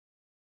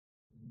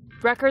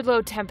Record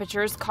low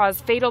temperatures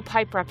caused fatal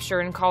pipe rupture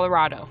in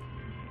Colorado.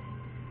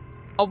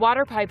 A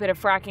water pipe at a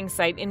fracking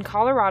site in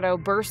Colorado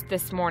burst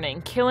this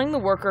morning, killing the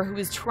worker who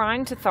was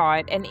trying to thaw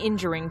it and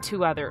injuring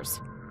 2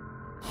 others.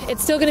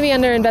 It's still going to be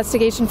under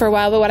investigation for a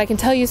while, but what I can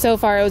tell you so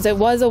far is it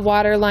was a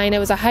water line. It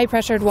was a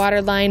high-pressured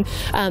water line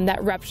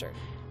that ruptured.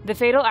 The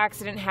fatal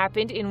accident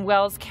happened in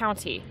Wells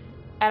County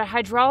at a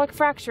hydraulic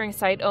fracturing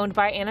site owned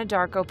by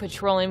Anadarko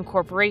Petroleum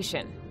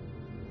Corporation.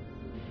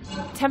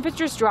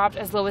 Temperatures dropped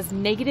as low as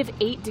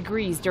 -8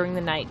 degrees during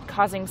the night,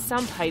 causing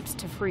some pipes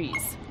to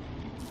freeze.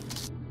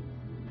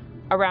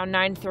 Around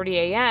 9:30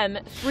 a.m.,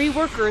 3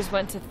 workers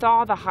went to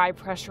thaw the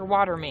high-pressure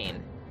water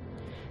main.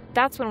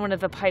 That's when one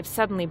of the pipes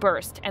suddenly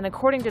burst, and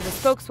according to the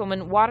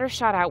spokeswoman, water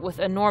shot out with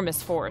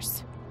enormous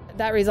force.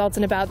 That results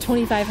in about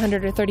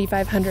 2,500 or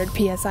 3,500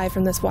 psi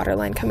from this water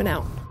line coming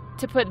out.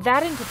 To put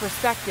that into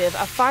perspective,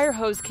 a fire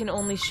hose can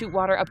only shoot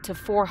water up to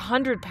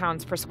 400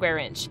 pounds per square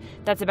inch.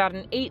 That's about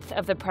 1/8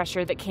 of the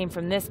pressure that came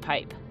from this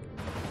pipe.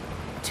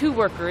 2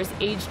 workers,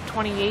 aged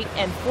 28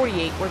 and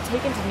 48, were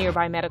taken to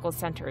nearby medical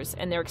centers,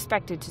 and they're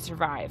expected to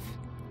survive.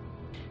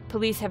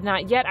 Police have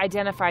not yet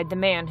identified the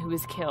man who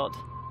was killed.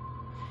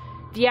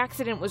 The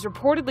accident was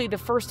reportedly the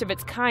first of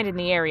its kind in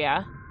the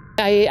area.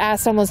 I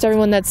asked almost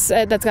everyone that's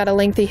got a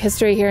lengthy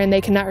history here, and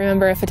they cannot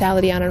remember a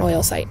fatality on an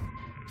oil site.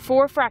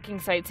 4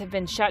 fracking sites have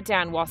been shut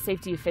down while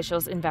safety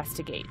officials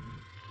investigate.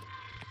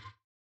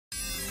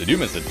 Did you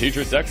miss a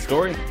teacher sex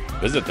story?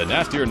 Visit the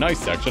Nasty or Nice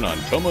section on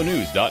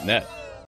TomoNews.net.